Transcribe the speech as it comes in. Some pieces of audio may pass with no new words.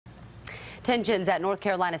Tensions at North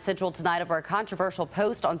Carolina Central tonight over a controversial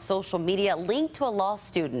post on social media linked to a law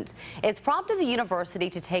student. It's prompted the university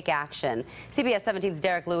to take action. CBS 17's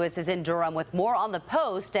Derek Lewis is in Durham with more on the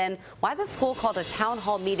post and why the school called a town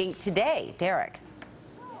hall meeting today. Derek.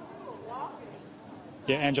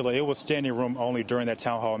 Yeah, Angela, it was standing room only during that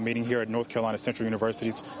town hall meeting here at North Carolina Central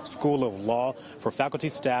University's School of Law for faculty,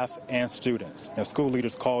 staff, and students. Now, school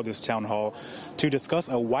leaders called this town hall to discuss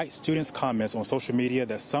a white student's comments on social media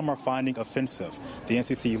that some are finding offensive. The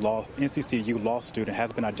NCCU law student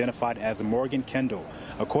has been identified as Morgan Kendall.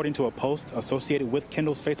 According to a post associated with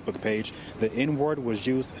Kendall's Facebook page, the N-word was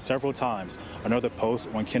used several times. Another post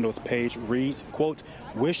on Kendall's page reads, quote,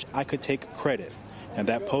 "Wish I could take credit." And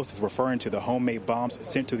that post is referring to the homemade bombs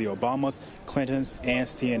sent to the Obamas, Clintons, and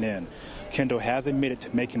CNN. Kendall has admitted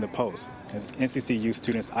to making the post. As NCCU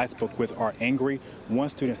students I spoke with are angry. One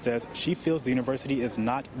student says she feels the university is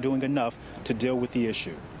not doing enough to deal with the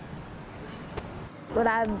issue. What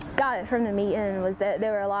I got from the meeting was that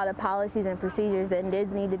there were a lot of policies and procedures that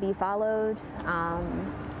did need to be followed.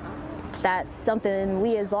 That's something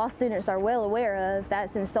we as law students are well aware of.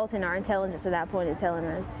 That's insulting our intelligence at that point in telling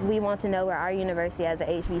us. We want to know where our university as a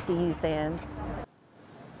HBCU stands.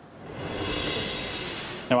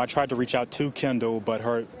 Now, I tried to reach out to Kendall, but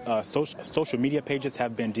her social media pages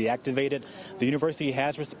have been deactivated. The university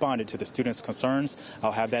has responded to the students' concerns.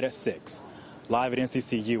 I'll have that at 6. Live at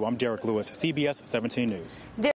NCCU, I'm Derek Lewis, CBS 17 News.